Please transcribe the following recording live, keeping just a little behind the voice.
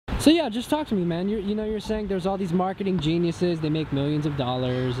So yeah, just talk to me, man. You know, you're saying there's all these marketing geniuses, they make millions of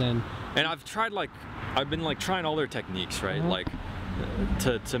dollars, and I've tried, like, I've been like trying all their techniques, right? Like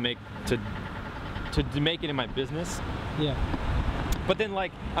to make it in my business. Yeah. But then,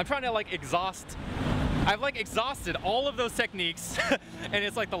 like, I'm trying to, like, I've like exhausted all of those techniques, and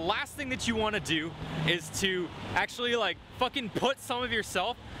it's like the last thing that you want to do is to actually, like, fucking put some of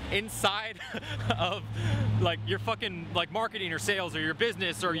yourself inside of, like, your fucking, like, marketing or sales or your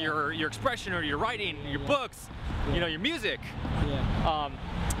business or your expression or your writing, your books, you know, your music. Yeah.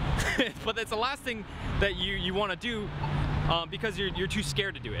 But that's the last thing that you want to do, because you're too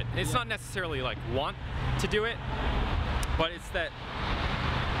scared to do it. It's not necessarily like want to do it, but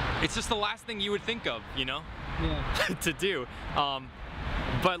it's just the last thing you would think of, you know, to do.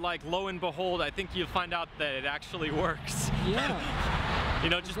 But like, lo and behold, I think you'll find out that it actually works. Yeah. You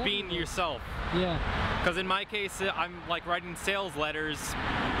know, just being yourself. Yeah. Because in my case, I'm like writing sales letters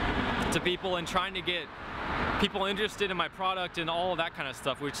to people and trying to get people interested in my product and all of that kind of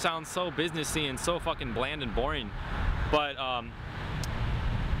stuff, which sounds so businessy and so fucking bland and boring. But I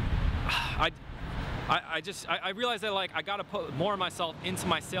realized that, like, I gotta put more of myself into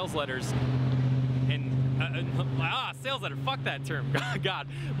my sales letters, and sales letter, fuck that term. God,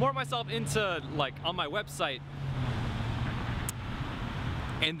 more of myself into, like, on my website,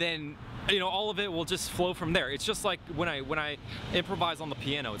 and then, you know, all of it will just flow from there. It's just like when I improvise on the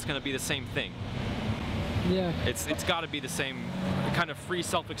piano, it's gonna be the same thing. Yeah. It's got to be the same kind of free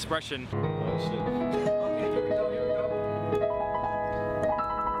self-expression. Oh, shit. Okay, here we go.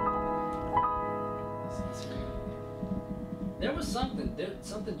 There was something.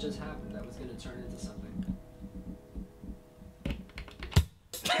 Something just happened that was gonna turn into something.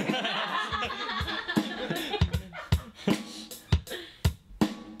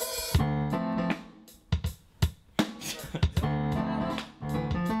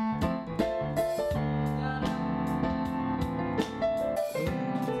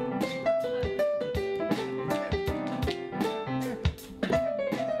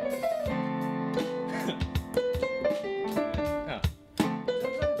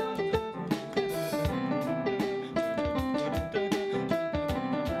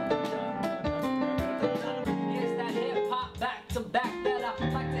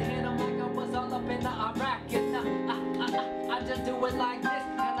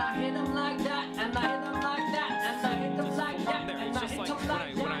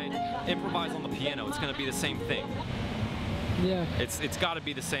 Improvise on the piano, it's gonna be the same thing. Yeah. It's got to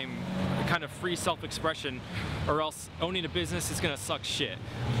be the same kind of free self-expression, or else owning a business is gonna suck shit.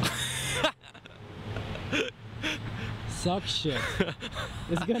 Suck shit.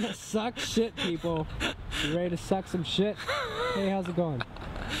 It's gonna suck shit, people. You ready to suck some shit? Hey, how's it going?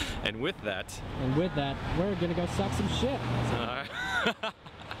 And with that, we're gonna go suck some shit.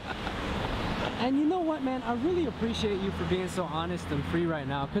 And you know what, man? I really appreciate you for being so honest and free right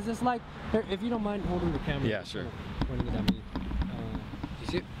now. Because it's like, if you don't mind holding the camera. Yeah, sure. Pointing it at me. You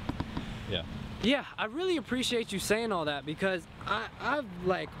see it? Yeah. Yeah, I really appreciate you saying all that, because I've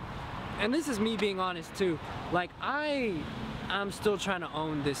like, and this is me being honest too, like I'm still trying to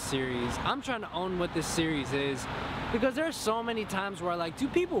own this series. I'm trying to own what this series is, because there's so many times where, like, do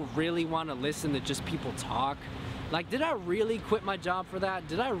people really want to listen to just people talk? Like, did I really quit my job for that?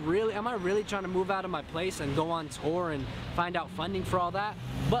 Am I really trying to move out of my place and go on tour and find out funding for all that?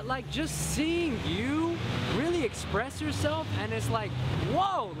 But like, just seeing you really express yourself, and it's like,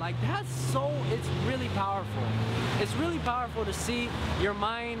 whoa, like it's really powerful. It's really powerful to see your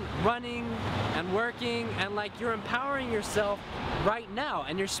mind running and working, and like you're empowering yourself right now,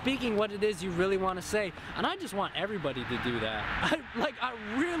 and you're speaking what it is you really want to say. And I just want everybody to do that. I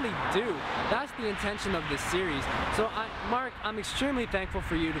really do. That's the intention of this series. So Mark, I'm extremely thankful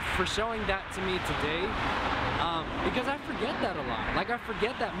for you for showing that to me today, because I forget that a lot. Like, I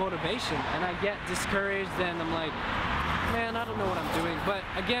forget that motivation, and I get discouraged, and I'm like, man, I don't know what I'm doing. But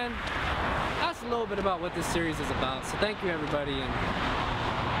again, that's a little bit about what this series is about. So thank you, everybody, and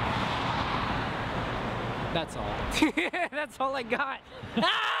that's all. That's all I got.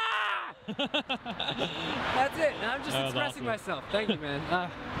 Ah! That's it. I'm just expressing myself. Thank you, man.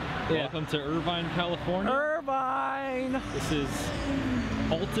 Yeah. Welcome to Irvine, California. Irvine! This is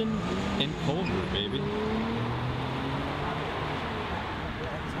Alton and Culver, baby.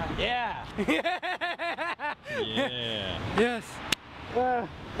 Yeah! Yeah. Yes.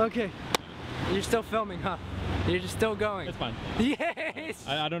 Okay. You're still filming, huh? You're just still going. It's fine. Yes!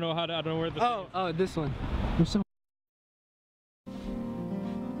 I don't know how to, I don't know where the thing is. Oh, this one. I'm so...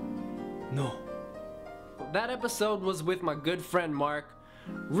 No. That episode was with my good friend Mark.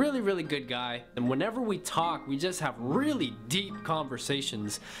 Really good guy, and whenever we talk, we just have really deep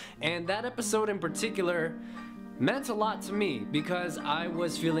conversations. And that episode in particular meant a lot to me because I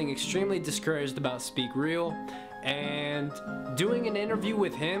was feeling extremely discouraged about SpeakReel, and doing an interview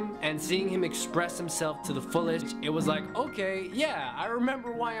with him and seeing him express himself to the fullest, it was like, okay, yeah, I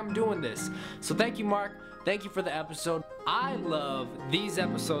remember why I'm doing this. So thank you, Mark. Thank you for the episode. I love these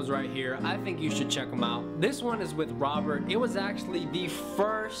episodes right here. I think you should check them out. This one is with Robert. It was actually the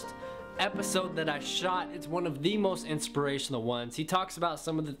first episode that I shot. It's one of the most inspirational ones. He talks about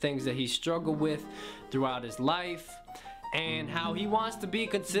some of the things that he struggled with throughout his life and how he wants to be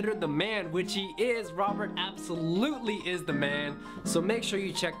considered the man, which he is. Robert absolutely is the man, so make sure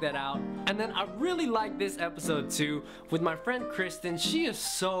you check that out. And then I really like this episode too with my friend Kristen. She is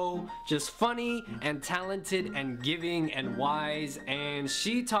so just funny and talented and giving and wise, and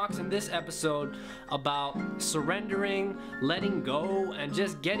she talks in this episode about surrendering, letting go, and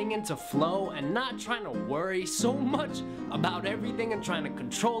just getting into flow and not trying to worry so much about everything and trying to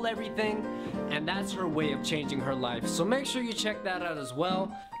control everything. And that's her way of changing her life. So make sure you check that out as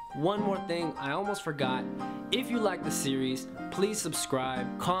well. One more thing, I almost forgot. If you like the series, please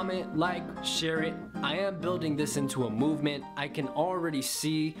subscribe, comment, like, share it. I am building this into a movement. I can already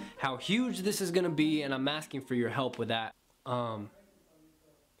see how huge this is gonna be, and I'm asking for your help with that.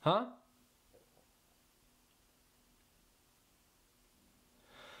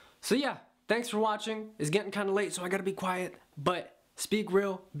 So yeah, thanks for watching. It's getting kind of late, so I gotta be quiet. But speak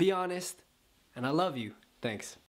real, be honest, and I love you. Thanks.